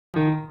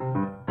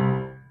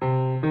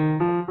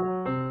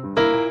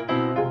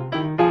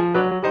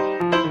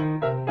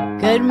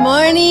Good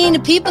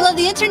morning, people of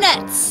the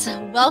internet.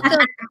 Welcome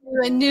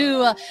to a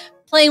new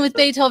Playing with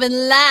Beethoven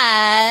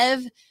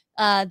live.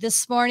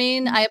 This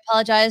morning, I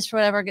apologize for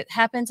whatever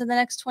happens in the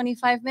next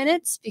 25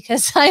 minutes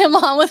because I am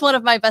on with one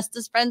of my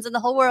bestest friends in the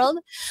whole world,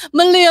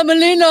 Malia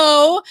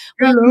Miglino.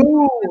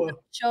 Hello.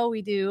 Show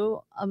we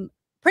do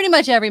pretty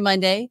much every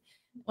Monday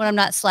when I'm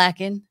not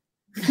slacking.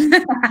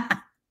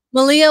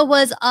 Malia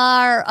was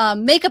our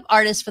makeup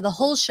artist for the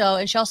whole show,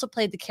 and she also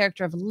played the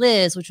character of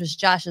Liz, which was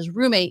Josh's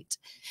roommate.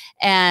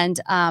 And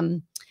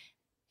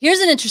here's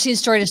an interesting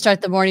story to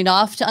start the morning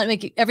off to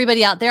make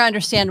everybody out there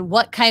understand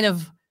what kind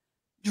of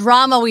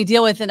drama we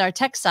deal with in our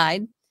tech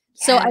side.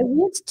 Yeah. So I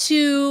went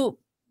to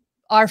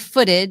our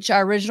footage,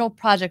 our original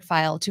project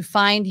file, to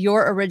find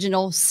your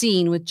original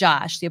scene with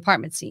Josh, the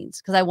apartment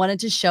scenes, because I wanted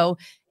to show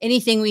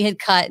anything we had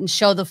cut and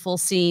show the full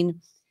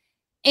scene.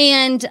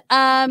 And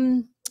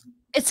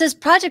it says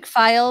project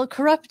file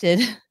corrupted.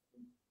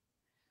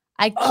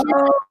 I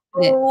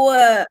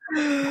can't.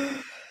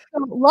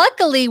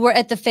 Luckily, we're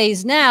at the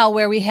phase now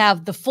where we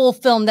have the full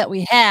film that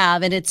we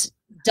have and it's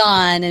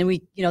done, and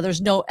we, there's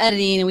no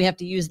editing and we have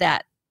to use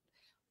that.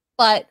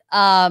 But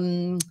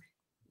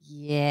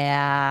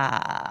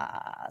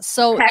yeah.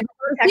 So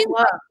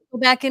go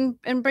back and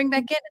bring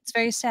back in. It's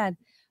very sad,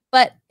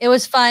 but it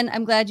was fun.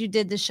 I'm glad you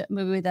did this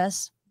movie with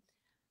us.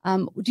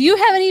 Do you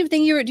have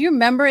anything do you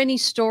remember any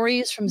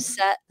stories from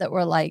set that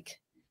were like,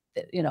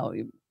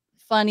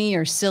 funny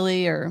or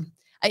silly, or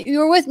you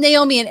were with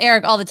Naomi and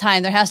Eric all the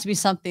time. There has to be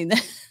something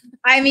that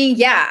I mean,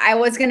 yeah, I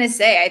was going to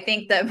say, I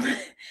think that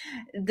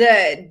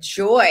the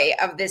joy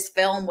of this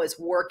film was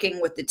working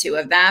with the two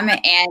of them.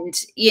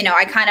 And,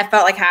 I kind of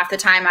felt like half the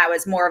time I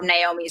was more of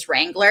Naomi's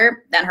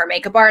wrangler than her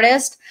makeup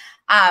artist.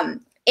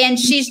 And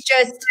she's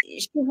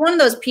one of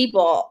those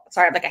people,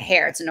 sorry, I have like a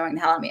hair. It's annoying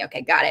the hell out of me.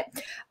 Okay, got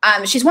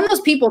it. She's one of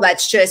those people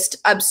that's just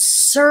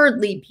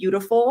absurdly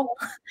beautiful,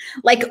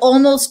 like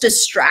almost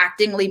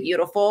distractingly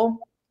beautiful.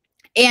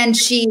 And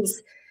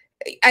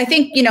I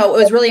think, it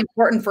was really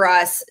important for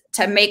us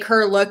to make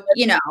her look,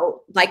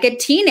 like a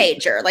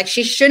teenager. Like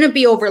she shouldn't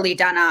be overly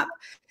done up,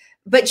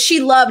 but she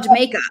loved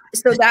makeup.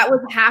 So that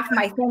was half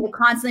my thing, of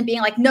constantly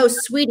being like, no,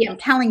 sweetie, I'm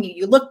telling you,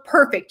 you look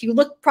perfect. You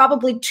look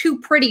probably too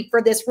pretty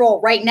for this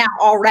role right now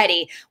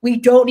already. We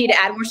don't need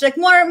to add more. She's like,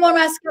 more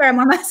mascara,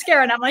 more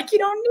mascara. And I'm like, you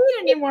don't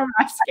need any more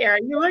mascara.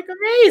 You look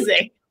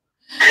amazing.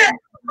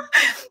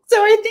 So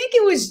I think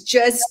it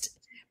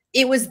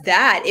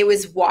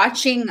was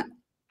watching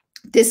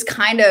this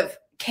kind of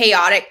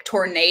chaotic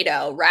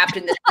tornado wrapped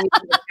in this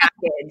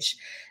package.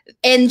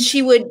 And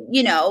she would,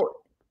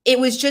 it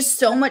was just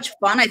so much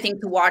fun, I think,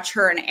 to watch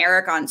her and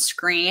Eric on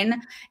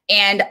screen.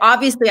 And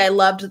obviously I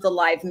loved the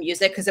live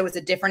music because it was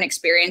a different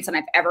experience than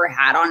I've ever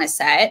had on a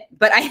set.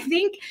 But I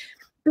think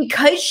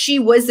because she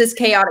was this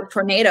chaotic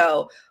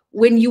tornado,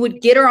 when you would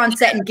get her on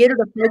set and get her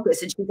to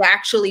focus and she's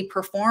actually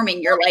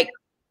performing, you're like,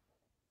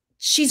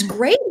 she's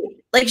great.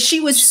 Like she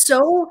was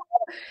so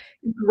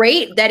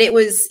great that it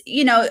was,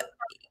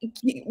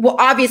 well,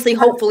 obviously,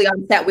 hopefully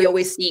on set, we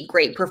always see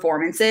great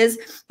performances,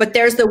 but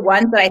there's the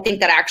ones that I think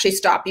that actually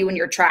stop you in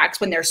your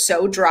tracks when they're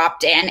so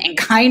dropped in and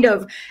kind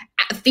of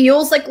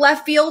feels like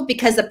left field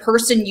because the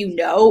person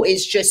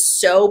is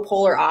just so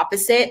polar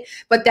opposite.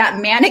 But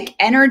that manic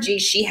energy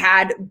she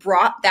had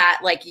brought that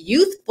like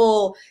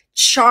youthful,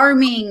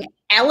 charming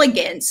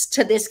elegance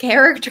to this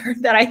character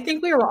that I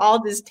think we were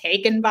all just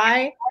taken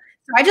by.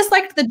 So I just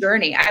liked the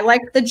journey. I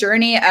liked the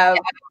journey of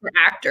the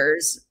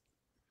actors.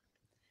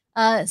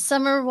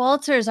 Summer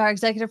Walters, our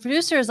executive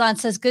producer, is on,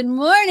 says, good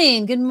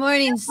morning. Good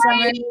morning,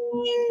 Summer.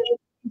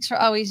 Thanks for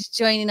always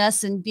joining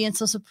us and being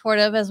so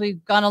supportive as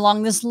we've gone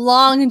along this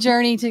long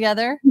journey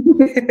together.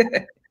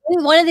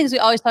 One of the things we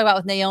always talk about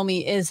with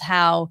Naomi is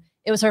how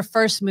it was her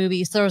first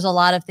movie. So there was a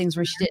lot of things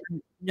where she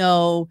didn't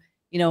know,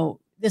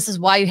 this is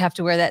why you have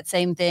to wear that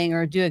same thing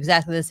or do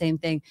exactly the same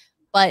thing.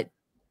 But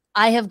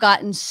I have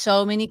gotten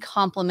so many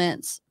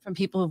compliments from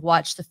people who've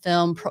watched the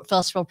film,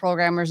 festival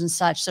programmers and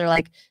such. They're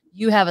like,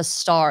 you have a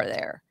star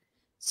there.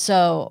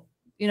 So,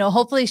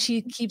 hopefully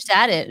she keeps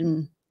at it.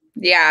 And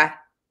yeah,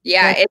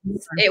 it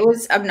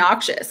was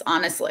obnoxious,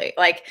 honestly.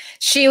 Like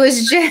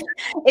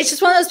it's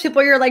just one of those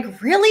people you're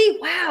like, really?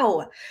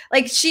 Wow.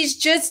 Like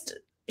she's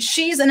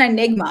an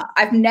enigma.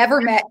 I've never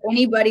met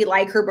anybody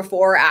like her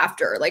before or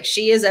after. Like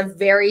she is a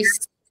very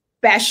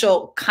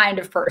special kind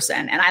of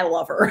person and I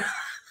love her.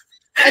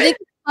 I think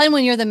it's fun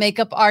when you're the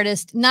makeup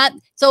artist.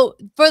 So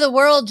for the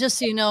world, just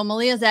so you know,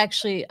 Malia's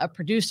actually a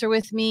producer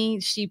with me.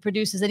 She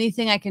produces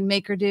anything I can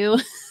make her do.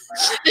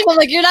 I'm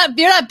like, you're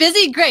not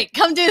busy? Great,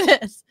 come do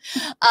this.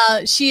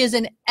 She is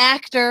an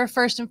actor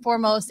first and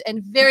foremost,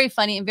 and very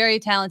funny and very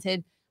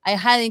talented. I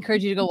highly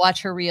encourage you to go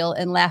watch her reel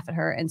and laugh at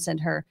her and send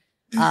her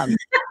about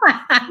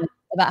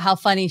how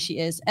funny she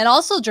is, and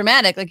also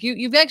dramatic. Like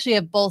you actually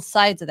have both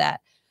sides of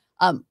that.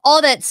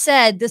 All that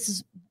said,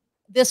 this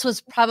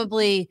was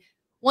probably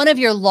one of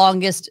your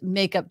longest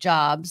makeup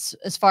jobs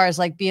as far as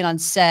like being on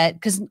set,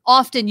 because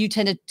often you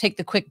tend to take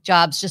the quick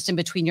jobs just in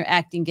between your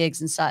acting gigs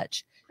and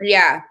such.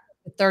 Yeah.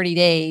 30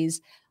 days.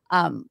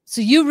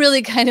 So you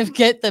really kind of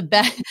get the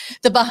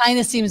behind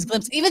the scenes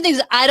glimpse, even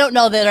things I don't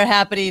know that are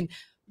happening.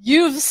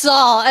 You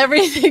saw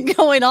everything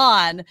going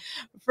on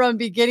from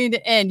beginning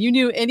to end. You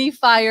knew any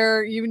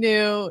fire, you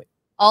knew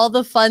all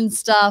the fun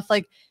stuff.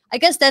 Like, I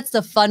guess that's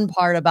the fun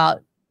part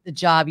about the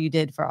job you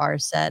did for our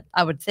set,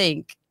 I would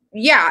think.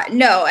 Yeah,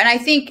 no. And I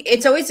think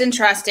it's always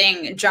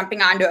interesting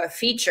jumping onto a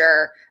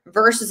feature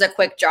versus a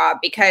quick job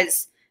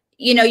because,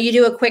 you know, you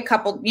do a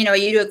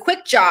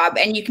quick job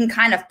and you can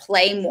kind of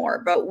play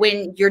more. But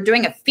when you're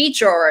doing a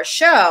feature or a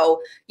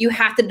show, you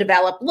have to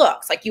develop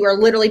looks. Like you are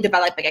literally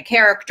developing a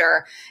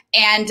character.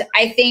 And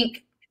I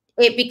think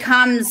it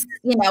becomes,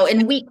 you know,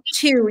 in week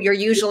 2, you're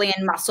usually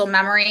in muscle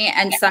memory.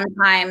 And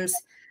sometimes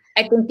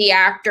I think the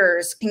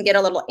actors can get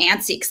a little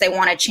antsy because they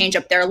want to change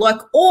up their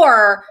look,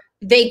 or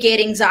they get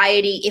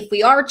anxiety if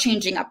we are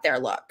changing up their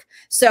look.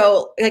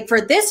 So like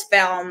for this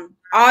film,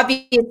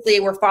 obviously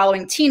we're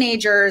following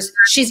teenagers.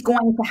 She's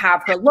going to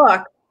have her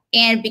look.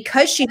 And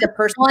because she's a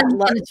person that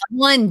loves, it's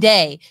one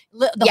day,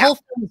 the whole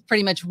film is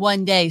pretty much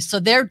one day.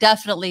 So they're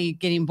definitely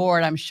getting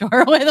bored, I'm sure,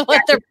 with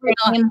what they're putting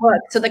on.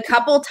 So the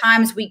couple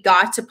times we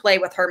got to play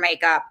with her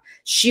makeup,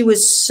 she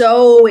was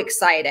so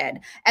excited.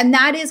 And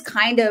that is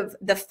kind of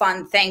the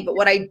fun thing. But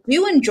what I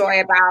do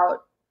enjoy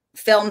about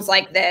films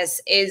like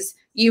this is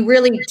you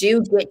really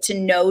do get to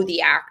know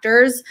the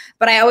actors.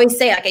 But I always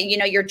say, like, you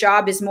know, your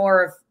job is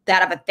more of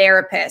that of a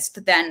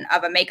therapist than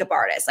of a makeup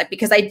artist, like,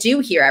 because I do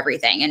hear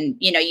everything. And,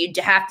 you know, you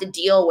have to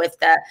deal with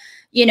the,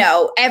 you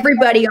know,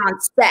 everybody on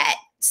set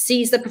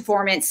sees the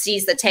performance,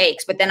 sees the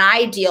takes, but then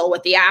I deal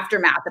with the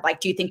aftermath of like,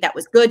 do you think that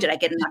was good? Did I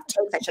get enough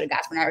takes? I should have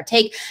asked for another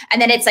take.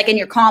 And then it's like, and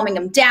you're calming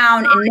them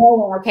down and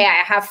knowing, okay,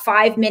 I have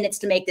 5 minutes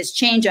to make this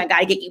change. And I got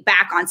to get you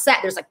back on set.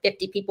 There's like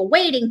 50 people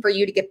waiting for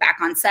you to get back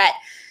on set.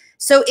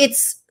 So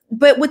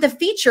but with a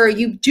feature,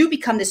 you do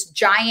become this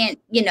giant,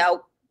 you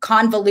know,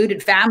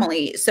 convoluted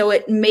family. So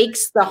it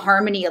makes the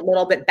harmony a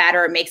little bit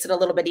better. It makes it a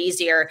little bit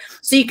easier.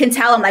 So you can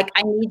tell them like,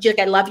 I need you,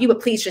 I love you,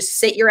 but please just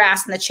sit your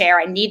ass in the chair.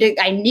 I need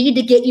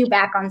to get you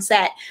back on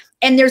set.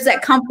 And there's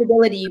that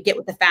comfortability you get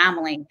with the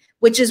family,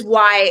 which is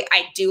why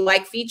I do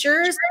like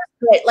features.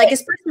 But like,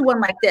 especially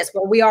one like this,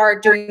 where we are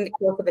doing the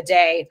course of a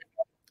day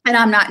and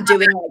I'm not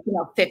doing like, you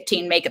know,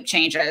 15 makeup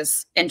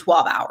changes in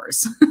 12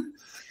 hours.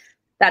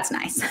 That's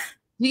nice.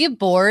 You get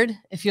bored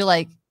if you're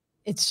like,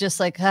 it's just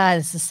like,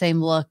 it's the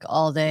same look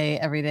all day,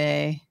 every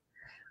day.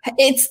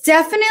 It's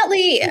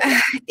definitely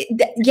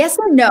yes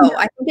and no.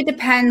 I think it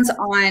depends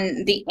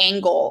on the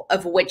angle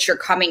of which you're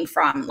coming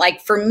from.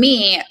 Like for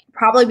me,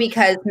 probably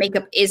because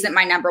makeup isn't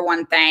my number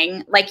one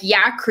thing. Like,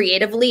 yeah,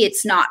 creatively,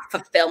 it's not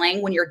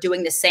fulfilling when you're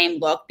doing the same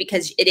look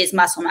because it is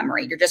muscle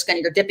memory. You're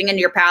dipping into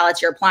your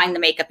palettes, you're applying the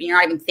makeup, and you're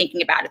not even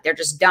thinking about it. They're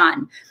just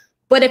done.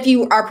 But if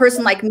you are a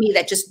person like me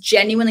that just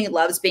genuinely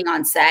loves being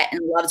on set and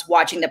loves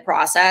watching the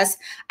process,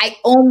 I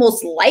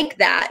almost like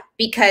that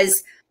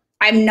because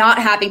I'm not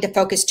having to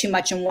focus too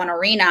much in one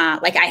arena.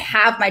 Like I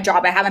have my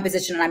job, I have my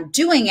position and I'm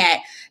doing it,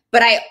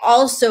 but I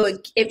also,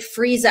 it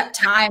frees up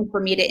time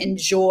for me to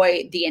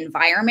enjoy the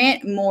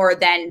environment more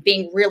than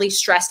being really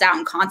stressed out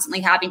and constantly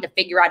having to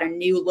figure out a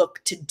new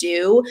look to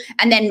do.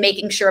 And then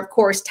making sure, of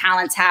course,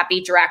 talent's happy,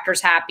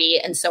 director's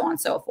happy, and so on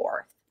and so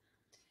forth.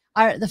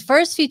 The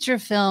first feature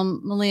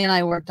film Malia and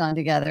I worked on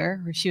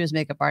together, where she was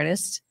makeup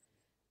artist,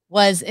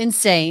 was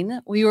insane.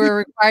 We were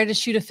required to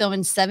shoot a film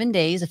in 7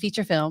 days, a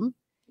feature film.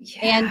 Yeah.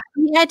 And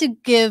we had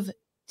to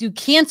do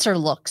cancer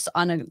looks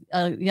on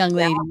a young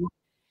lady. Yeah.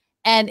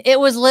 And it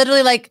was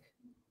literally like,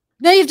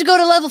 now you have to go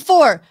to level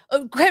 4.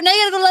 Oh, crap, now you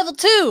got to go to level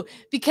 2,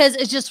 because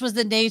it just was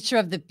the nature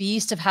of the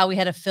beast of how we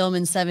had to film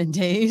in 7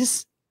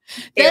 days.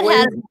 That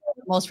had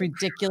the most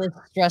ridiculous,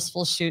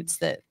 stressful shoots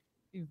that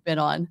you've been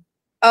on.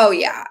 Oh,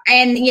 yeah.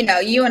 And, you know,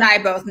 you and I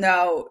both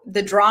know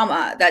the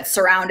drama that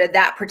surrounded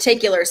that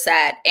particular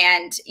set.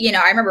 And, you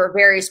know, I remember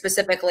very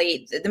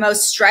specifically the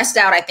most stressed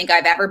out I think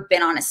I've ever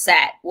been on a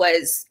set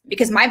was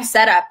because my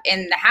setup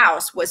in the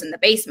house was in the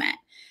basement.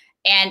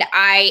 And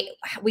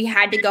we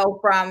had to go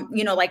from,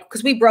 you know, like,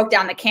 because we broke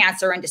down the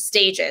cancer into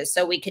stages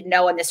so we could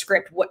know in the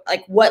script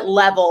what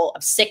level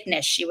of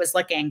sickness she was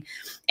looking.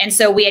 And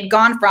so we had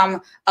gone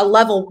from a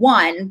level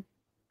 1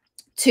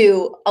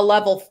 to a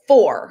level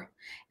 4.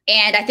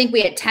 And I think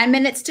we had 10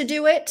 minutes to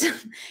do it.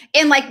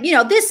 And like, you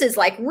know, this is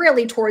like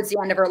really towards the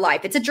end of her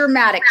life. It's a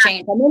dramatic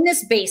change. I'm in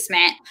this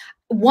basement.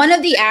 One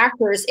of the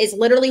actors is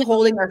literally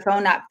holding her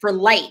phone up for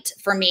light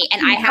for me.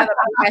 And I have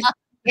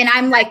and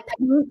I'm like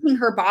painting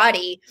her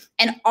body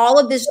and all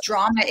of this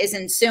drama is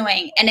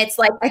ensuing. And it's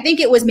like, I think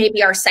it was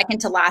maybe our second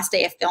to last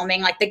day of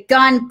filming. Like the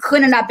gun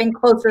couldn't have been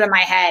closer to my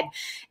head.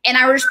 And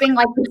I was just being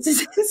like, this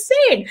is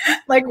insane.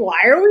 Like, why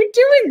are we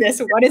doing this?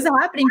 What is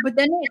happening? But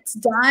then it's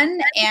done.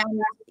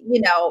 And,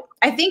 you know,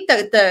 I think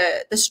that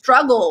the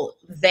struggle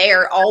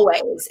there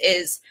always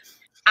is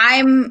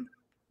I'm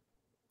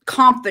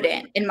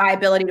confident in my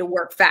ability to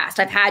work fast.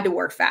 I've had to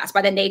work fast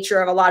by the nature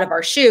of a lot of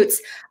our shoots.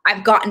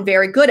 I've gotten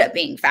very good at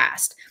being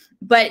fast,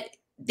 but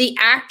the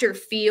actor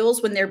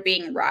feels when they're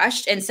being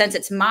rushed. And since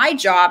it's my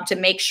job to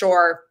make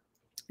sure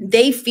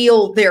they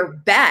feel their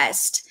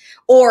best,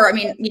 Or, I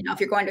mean, you know, if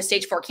you're going to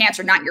stage 4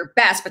 cancer, not your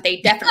best, but they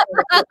definitely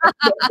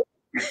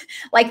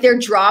like they're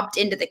dropped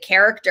into the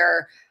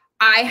character.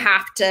 I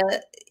have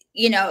to,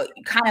 you know,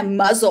 kind of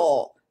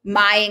muzzle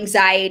my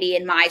anxiety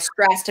and my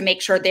stress to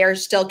make sure they're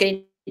still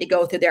getting to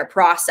go through their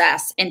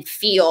process and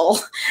feel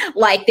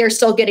like they're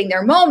still getting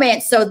their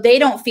moment, so they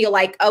don't feel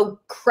like, oh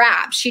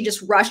crap, she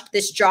just rushed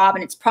this job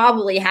and it's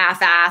probably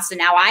half-assed and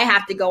now I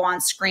have to go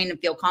on screen and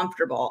feel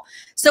comfortable.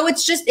 So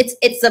it's just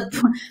it's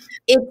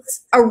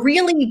a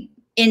really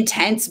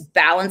intense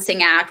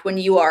balancing act when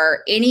you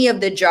are any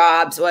of the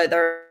jobs,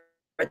 whether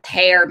with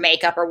hair,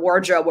 makeup, or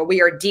wardrobe, where we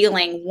are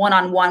dealing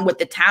one-on-one with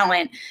the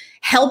talent,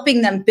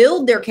 helping them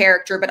build their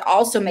character, but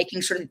also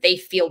making sure that they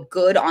feel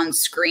good on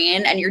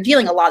screen. And you're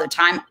dealing a lot of the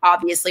time,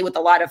 obviously, with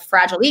a lot of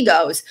fragile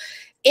egos.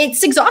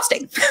 It's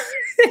exhausting.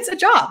 It's a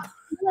job.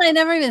 I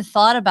never even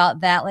thought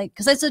about that. Like,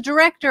 because as a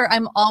director,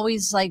 I'm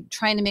always like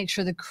trying to make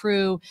sure the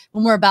crew,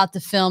 when we're about to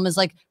film, is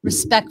like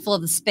respectful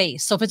of the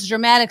space. So if it's a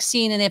dramatic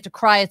scene and they have to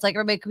cry, it's like,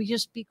 everybody, can we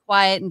just be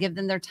quiet and give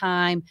them their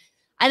time?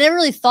 I never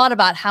really thought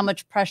about how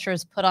much pressure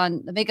is put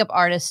on the makeup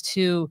artist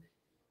to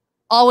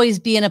always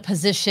be in a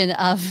position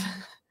of,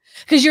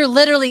 because you're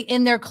literally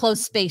in their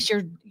close space.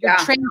 You're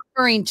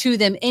transferring to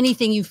them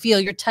anything you feel.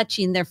 You're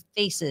touching their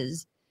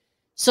faces.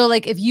 So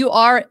like if you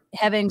are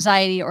have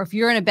anxiety or if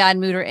you're in a bad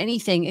mood or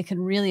anything, it can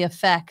really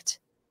affect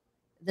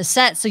the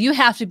set. So you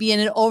have to be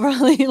in an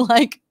overly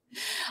like,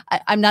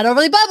 I'm not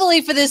overly bubbly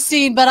for this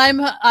scene, but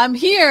I'm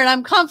here and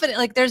I'm confident.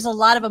 Like there's a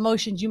lot of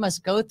emotions you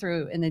must go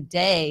through in a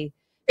day.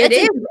 It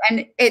is,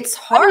 and it's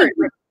hard.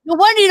 No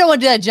wonder you don't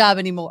want to do that job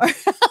anymore.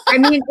 I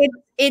mean,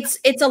 it's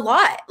a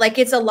lot. Like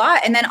it's a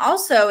lot. And then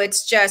also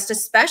it's just,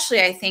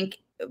 especially I think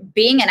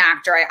being an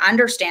actor, I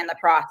understand the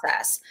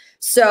process.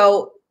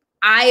 So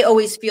I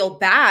always feel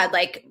bad.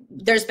 Like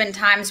there's been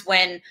times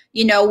when,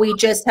 you know, we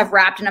just have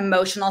wrapped an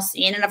emotional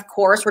scene. And of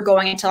course we're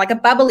going into like a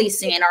bubbly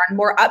scene or a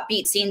more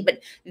upbeat scene, but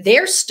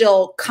they're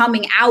still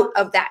coming out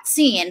of that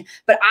scene.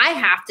 But I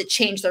have to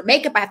change their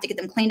makeup. I have to get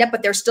them cleaned up,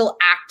 but they're still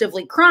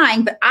actively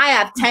crying. But I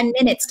have 10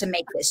 minutes to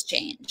make this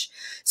change.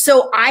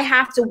 So I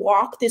have to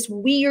walk this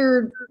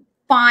weird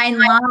fine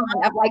line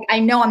of like, I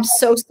know I'm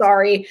so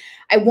sorry.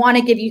 I want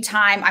to give you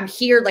time. I'm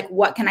here. Like,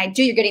 what can I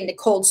do? You're getting the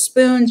cold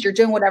spoons. You're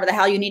doing whatever the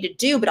hell you need to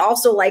do. But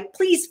also like,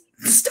 please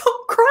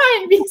stop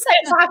crying because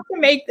I have to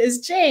make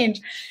this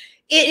change.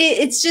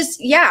 It's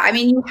just, yeah. I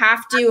mean, you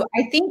have to,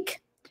 I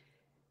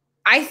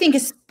think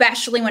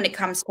especially when it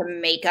comes to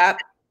makeup,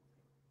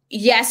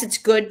 yes, it's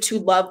good to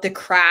love the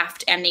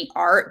craft and the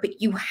art, but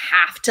you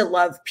have to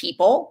love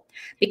people,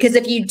 because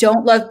if you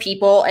don't love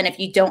people and if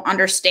you don't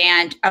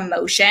understand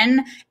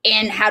emotion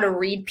and how to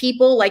read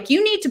people, like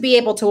you need to be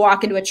able to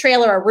walk into a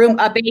trailer, a room,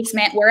 a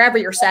basement, wherever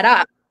you're set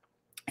up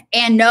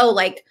and know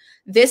like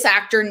this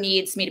actor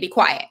needs me to be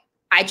quiet.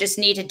 I just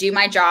need to do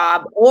my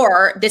job,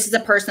 or this is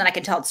a person that I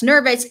can tell it's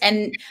nervous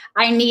and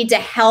I need to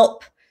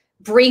help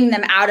bring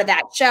them out of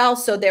that shell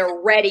so they're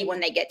ready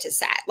when they get to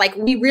set. Like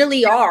we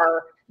really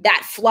are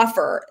that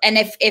fluffer. And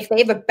if they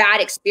have a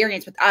bad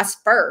experience with us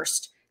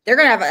first, they're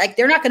going to have like,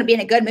 they're not going to be in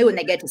a good mood when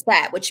they get to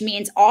set, which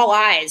means all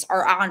eyes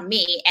are on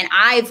me and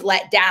I've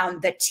let down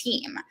the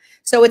team.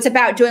 So it's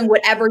about doing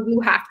whatever you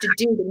have to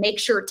do to make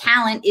sure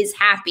talent is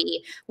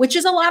happy, which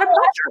is a lot of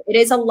pressure. It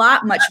is a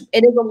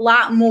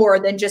lot more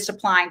than just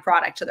applying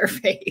product to their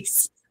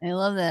face. I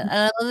love that. And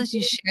I love that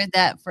you shared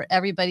that for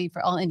everybody,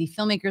 for all indie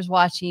filmmakers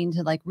watching,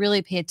 to like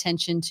really pay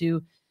attention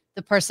to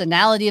the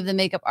personality of the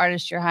makeup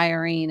artist you're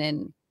hiring.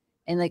 And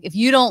like, if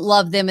you don't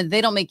love them and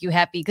they don't make you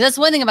happy, because that's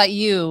one thing about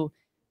you,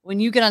 when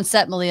you get on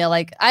set, Malia,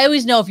 like I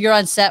always know if you're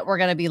on set, we're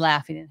going to be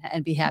laughing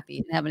and be happy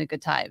and having a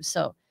good time.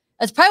 So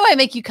that's probably why I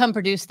make you come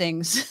produce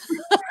things.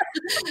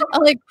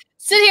 I'm like,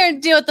 sit here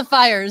and deal with the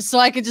fires so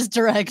I could just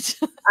direct.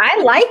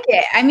 I like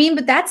it. I mean,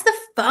 but that's the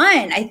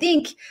fun.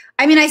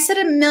 I said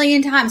it a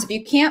million times, if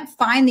you can't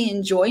find the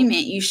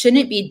enjoyment, you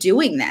shouldn't be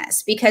doing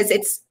this because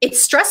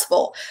it's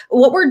stressful.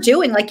 What we're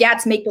doing, like, yeah,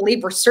 it's make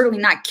believe. We're certainly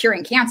not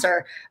curing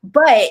cancer,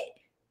 but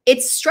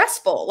it's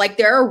stressful. Like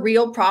there are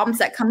real problems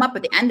that come up.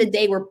 At the end of the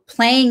day, we're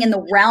playing in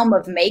the realm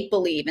of make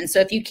believe. And so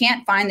if you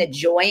can't find the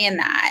joy in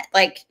that,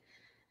 like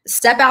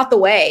step out the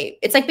way.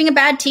 It's like being a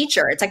bad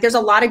teacher. It's like there's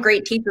a lot of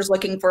great teachers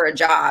looking for a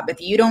job.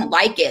 If you don't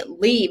like it,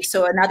 leave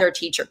so another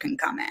teacher can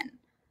come in.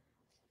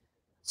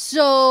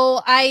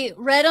 So I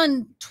read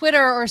on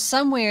Twitter or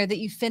somewhere that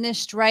you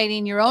finished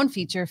writing your own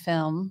feature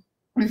film.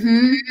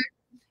 Mm-hmm.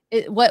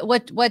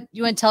 What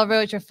you want to tell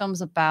everybody what your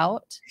film's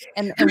about?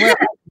 And where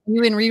are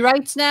you in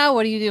rewrites now?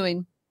 What are you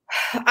doing?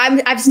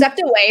 I've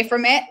stepped away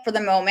from it for the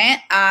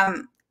moment.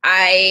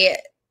 I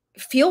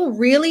feel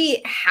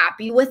really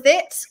happy with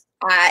it.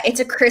 It's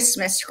a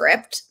Christmas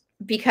script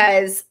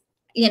because,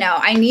 you know,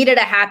 I needed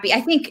a happy,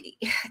 I think,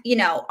 you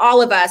know,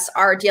 all of us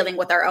are dealing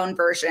with our own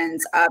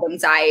versions of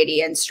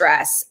anxiety and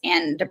stress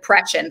and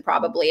depression,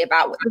 probably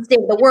about the state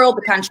of the world,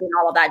 the country, and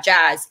all of that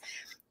jazz.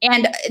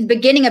 And at the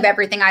beginning of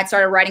everything, I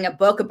started writing a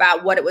book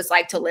about what it was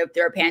like to live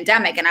through a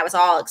pandemic. And I was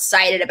all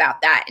excited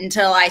about that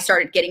until I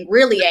started getting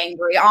really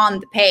angry on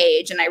the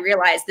page. And I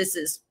realized this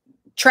is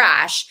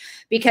trash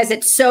because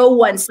it's so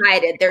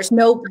one-sided. There's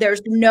no,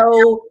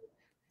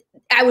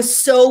 I was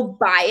so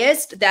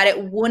biased that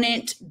it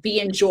wouldn't be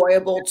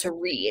enjoyable to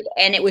read.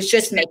 And it was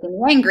just making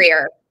me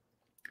angrier.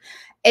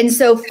 And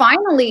so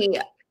finally,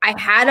 I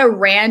had a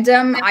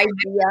random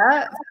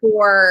idea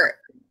for,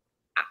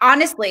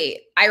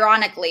 honestly,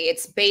 ironically,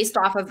 it's based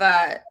off of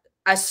a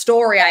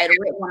story I had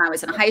written when I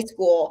was in high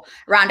school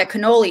around a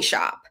cannoli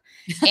shop.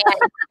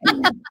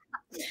 And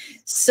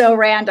so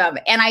random.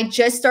 And I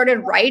just started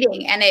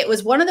writing, and it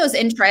was one of those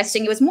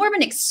interesting, it was more of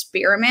an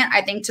experiment,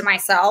 I think, to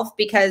myself,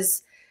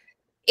 because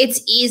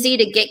it's easy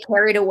to get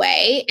carried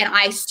away. And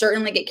I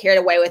certainly get carried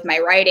away with my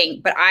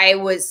writing, but I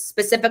was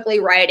specifically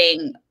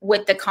writing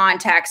with the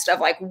context of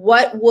like,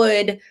 what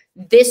would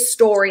this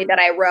story that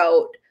I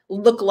wrote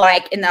look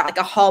like in that, like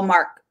a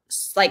Hallmark,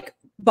 like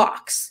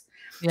box.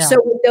 Yeah. So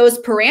with those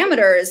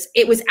parameters,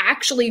 it was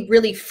actually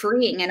really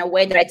freeing in a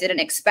way that I didn't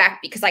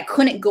expect, because I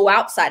couldn't go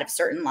outside of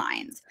certain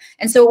lines.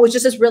 And so it was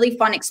just this really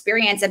fun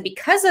experience. And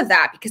because of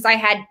that, because I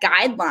had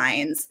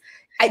guidelines,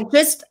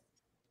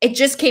 it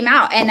just came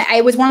out. And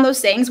it was one of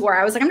those things where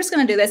I was like, I'm just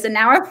going to do this. And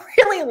now I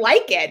really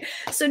like it.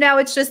 So now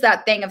it's just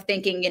that thing of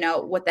thinking, you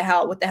know, what the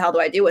hell do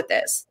I do with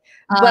this?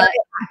 But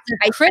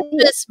it's a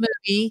Christmas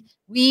movie.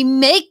 We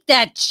make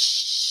that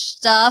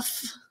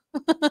stuff.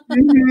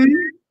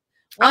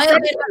 Why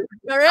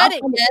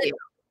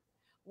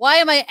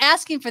am I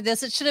asking for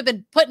this? It should have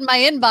been put in my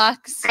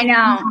inbox. I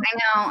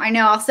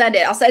know. I'll send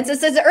it.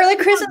 It's an early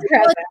Christmas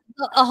present.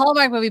 A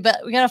Hallmark movie,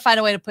 but we got to find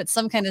a way to put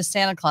some kind of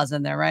Santa Claus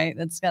in there, right?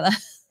 That's gotta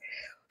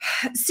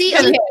see.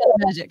 Okay.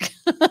 Magic.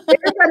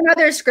 There's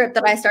another script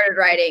that I started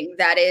writing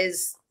that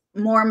is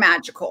more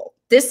magical.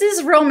 This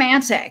is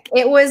romantic.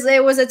 It was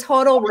a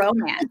total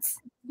romance.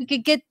 We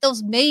could get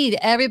those made.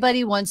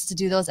 Everybody wants to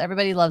do those.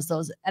 Everybody loves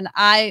those, and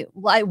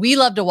we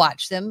love to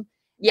watch them.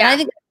 Yeah, and I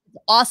think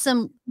it's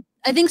awesome.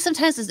 I think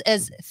sometimes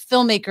as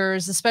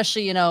filmmakers,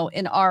 especially, you know,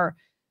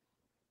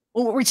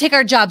 when we take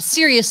our job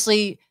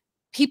seriously,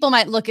 people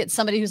might look at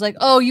somebody who's like,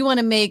 oh, you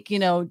want to make, you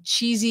know,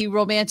 cheesy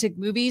romantic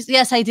movies?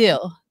 Yes, I do.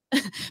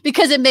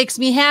 Because it makes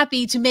me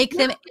happy to make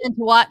them and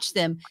to watch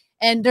them.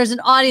 And there's an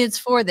audience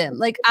for them.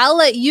 Like, I'll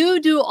let you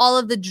do all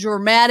of the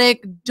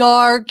dramatic,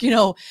 dark, you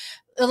know,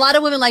 a lot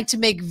of women like to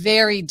make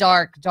very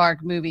dark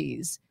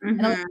movies.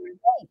 And I'm like,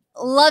 hey,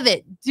 love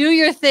it. Do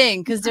your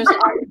thing. Because there's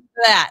audience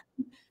for that.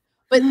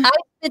 But I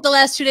spent the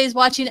last 2 days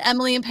watching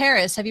Emily in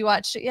Paris. Have you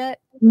watched it yet?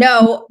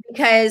 No,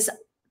 because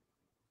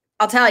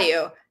I'll tell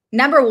you,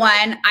 number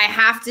one, I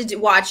have to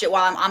watch it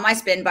while I'm on my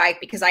spin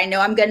bike, because I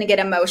know I'm going to get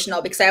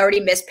emotional, because I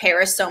already miss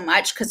Paris so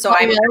much.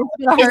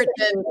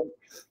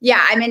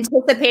 I'm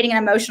anticipating an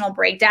emotional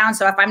breakdown.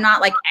 So if I'm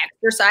not like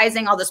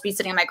exercising, I'll just be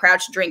sitting on my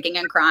couch drinking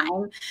and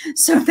crying.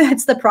 So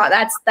that's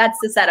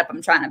the setup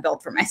I'm trying to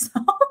build for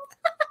myself.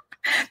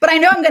 But I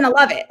know I'm going to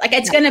love it. Like,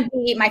 it's going to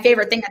be my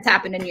favorite thing that's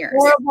happened in years.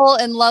 Horrible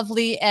and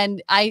lovely.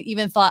 And I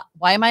even thought,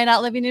 why am I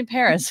not living in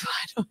Paris?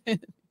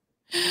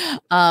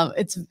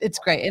 It's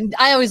great. And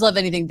I always love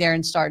anything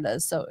Darren Star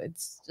does. So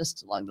it's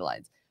just along the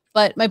lines.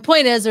 But my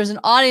point is, there's an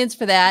audience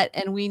for that.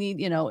 And we need,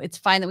 you know, it's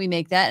fine that we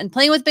make that. And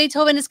Playing with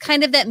Beethoven is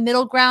kind of that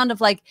middle ground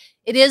of like,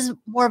 it is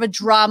more of a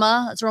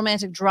drama. It's a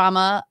romantic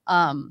drama.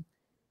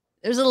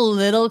 There's a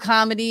little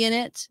comedy in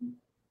it.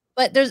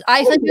 But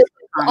I think there's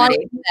an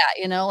audience for that,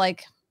 you know,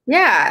 like.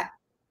 Yeah.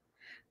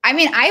 I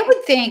mean, I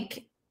would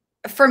think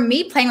for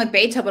me, Playing with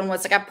Beethoven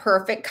was like a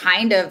perfect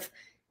kind of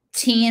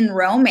teen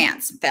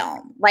romance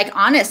film. Like,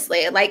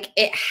 honestly, like,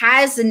 it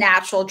has a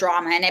natural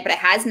drama in it, but it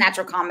has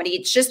natural comedy.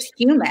 It's just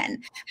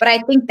human. But I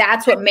think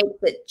that's what makes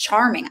it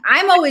charming.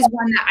 I'm always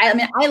one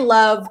that I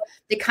love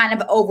the kind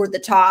of over the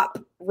top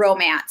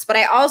romance, but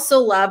I also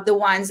love the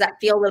ones that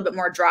feel a little bit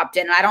more dropped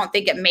in. And I don't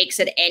think it makes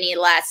it any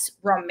less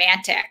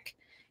romantic,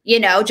 you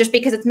know, just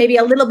because it's maybe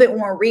a little bit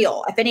more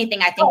real. If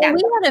anything, I think we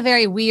had a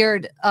very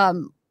weird,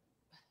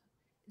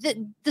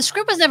 the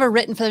script was never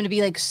written for them to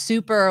be like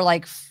super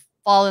like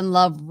fall in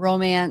love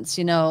romance,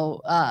 you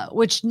know,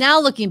 which now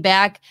looking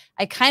back,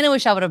 I kind of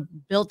wish I would have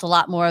built a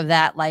lot more of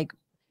that, like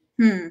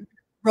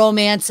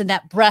romance and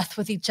that breath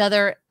with each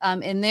other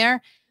in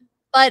there.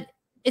 But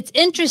it's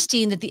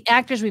interesting that the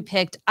actors we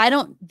picked,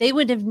 they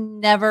would have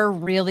never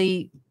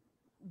really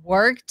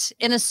worked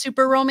in a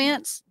super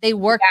romance. They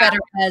work better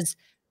as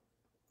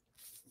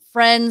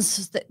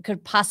friends that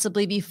could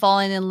possibly be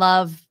falling in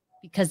love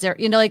because they're,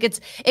 you know, like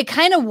it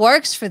kind of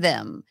works for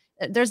them.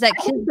 There's that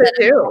kid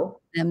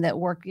that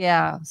work.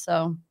 Yeah.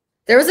 So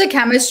there was a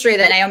chemistry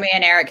that Naomi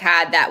and Eric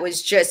had that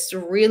was just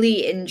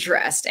really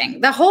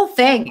interesting. The whole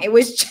thing, it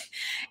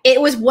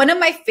was one of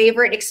my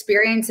favorite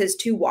experiences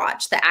to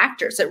watch the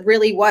actors. It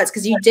really was,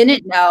 because you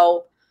didn't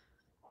know.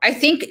 I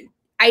think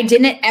I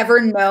didn't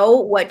ever know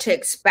what to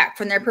expect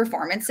from their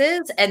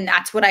performances. And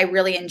that's what I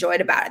really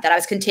enjoyed about it, that I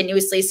was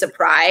continuously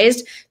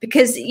surprised,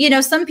 because, you know,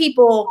 some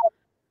people,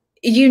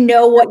 you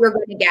know what you're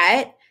going to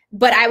get,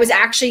 but I was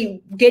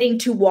actually getting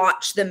to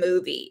watch the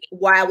movie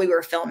while we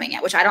were filming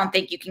it, which I don't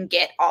think you can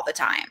get all the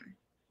time.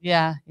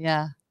 Yeah,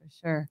 for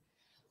sure.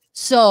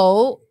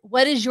 So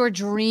what is your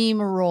dream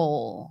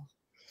role?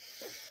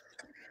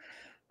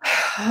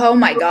 Oh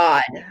my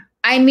God.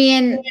 I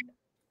mean,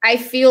 I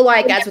feel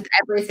like, as with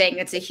everything,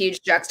 it's a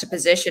huge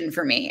juxtaposition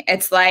for me.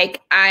 It's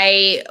like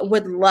I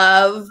would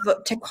love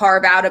to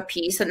carve out a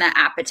piece in the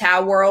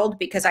Apatow world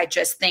because I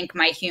just think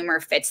my humor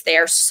fits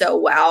there so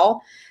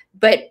well.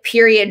 But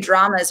period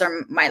dramas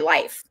are my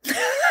life.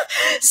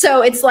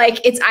 So it's like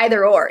it's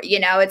either or,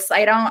 you know. It's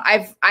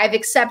I've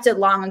accepted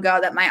long ago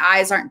that my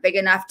eyes aren't big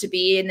enough to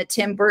be in the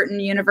Tim Burton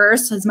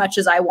universe as much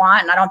as I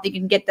want, and I don't think you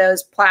can get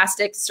those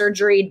plastic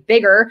surgery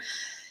bigger.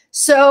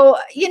 So,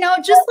 you know,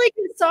 just like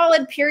a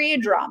solid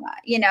period drama,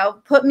 you know,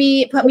 put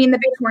me in the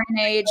Victorian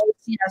age,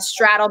 you know,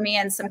 straddle me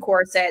in some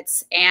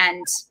corsets,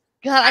 and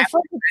God, I feel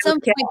like at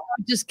some point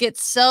it just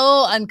gets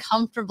so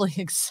uncomfortably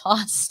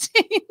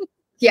exhausting.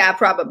 Yeah,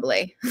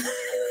 probably.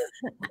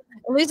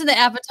 At least in the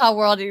Avatar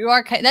world,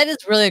 that is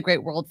really a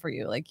great world for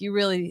you. Like you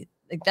really,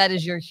 like that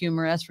is your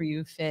humor. That's where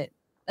you fit.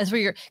 That's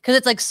where because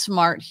it's like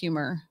smart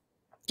humor.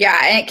 Yeah,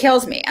 and it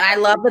kills me. And I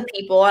love the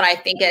people, and I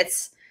think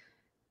it's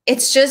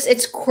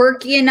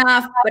quirky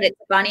enough, but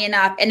it's funny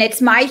enough. And it's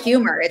my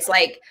humor. It's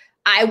like,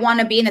 I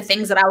want to be in the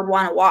things that I would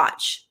want to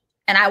watch.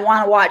 And I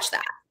want to watch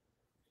that.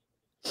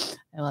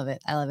 I love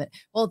it. I love it.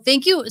 Well,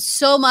 thank you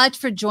so much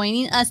for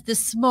joining us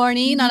this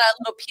morning on our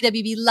little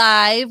PWB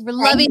Live. We're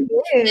loving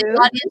the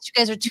audience. You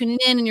guys are tuning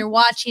in and you're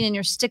watching and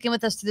you're sticking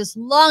with us through this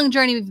long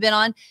journey we've been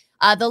on.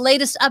 The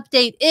latest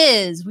update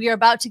is we are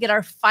about to get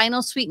our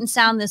final Sweet and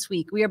Sound this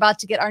week. We are about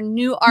to get our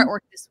new artwork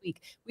this week.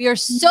 We are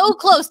so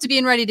close to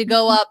being ready to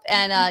go up,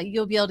 and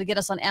you'll be able to get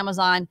us on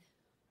Amazon.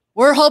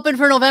 We're hoping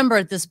for November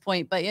at this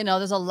point, but you know,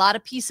 there's a lot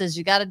of pieces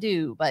you got to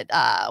do, but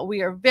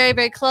we are very,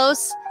 very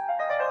close.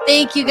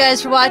 Thank you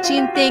guys for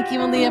watching. Thank you,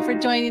 Malia, for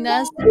joining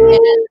us. And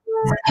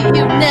see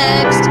you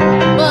next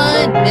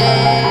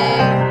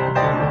Monday.